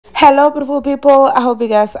Hello, beautiful people. I hope you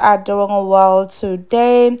guys are doing well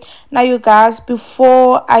today. Now, you guys,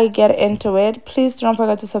 before I get into it, please don't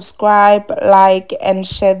forget to subscribe, like, and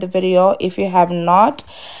share the video if you have not.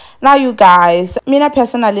 Now, you guys, me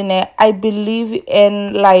personally, I believe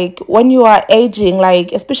in like when you are aging,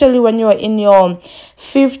 like especially when you are in your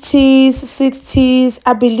 50s, 60s,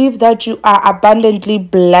 I believe that you are abundantly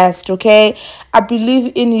blessed. Okay, I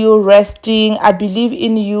believe in you resting. I believe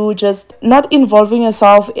in you just not involving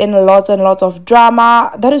yourself in lots and lots of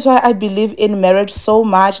drama. That is why I believe in marriage so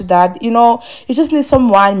much that you just need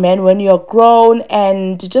someone, man, when you're grown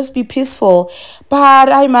and just be peaceful. But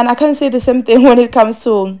I can't say the same thing when it comes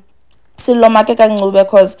to Ncube,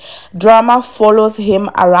 because drama follows him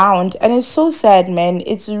around and it's so sad, man.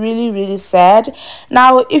 It's really sad.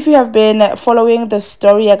 Now, if you have been following the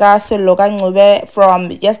story Ncube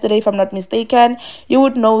from yesterday, if I'm not mistaken, you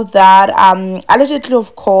would know that allegedly,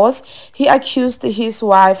 of course, he accused his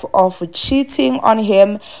wife of cheating on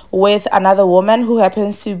him with another woman who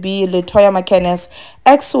happens to be Maake's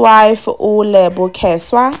ex-wife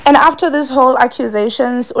Keswa. And after this whole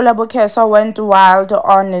accusations, Keswa went wild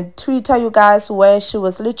on Twitter, you guys, where she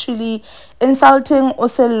was literally insulting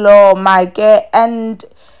Sello, Maake, and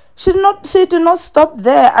she did not stop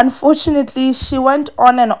there. Unfortunately, she went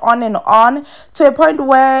on and on to a point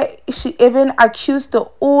where she even accused the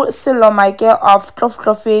Sello Maake of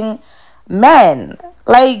tlof'ng men.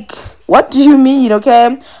 Like, what do you mean?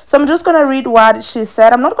 Okay, so I'm just gonna read what she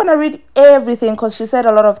said. I'm not gonna read everything because she said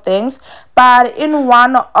a lot of things, but in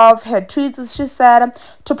one of her tweets she said,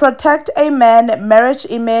 to protect a man, marriage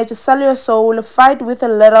image, sell your soul, fight with a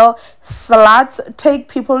little sluts, take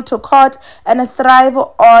people to court, and thrive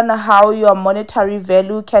on how your monetary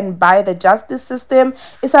value can buy the justice system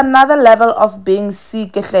is another level of being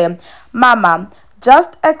sick. Mama,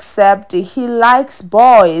 just accept he likes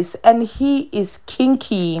boys and he is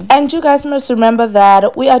kinky. And you guys must remember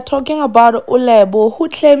that we are talking about Ulebo, who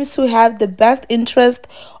claims to have the best interest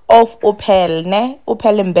of Pearl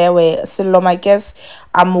Mbewe, Sello Maake's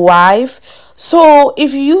wife. So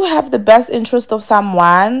if you have the best interest of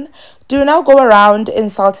someone, do now go around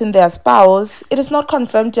insulting their spouse. It is not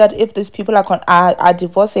confirmed yet if these people are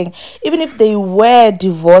divorcing. Even if they were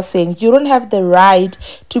divorcing, you don't have the right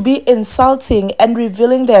to be insulting and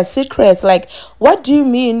revealing their secrets. Like, what do you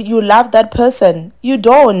mean you love that person? You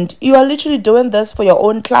don't. You are literally doing this for your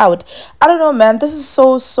own clout. I don't know, man. This is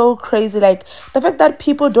so crazy. Like, the fact that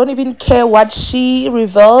people don't even care what she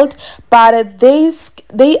revealed, but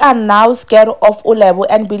they are now scared of Ulebo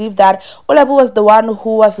and believe that Ulebo was the one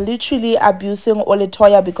who was literally abusing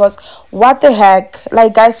Oletoya, because what the heck,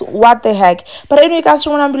 like, guys, what the heck. But anyway, guys,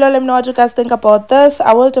 let me know what you guys think about this.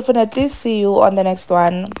 I will definitely see you on the next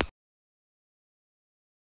one.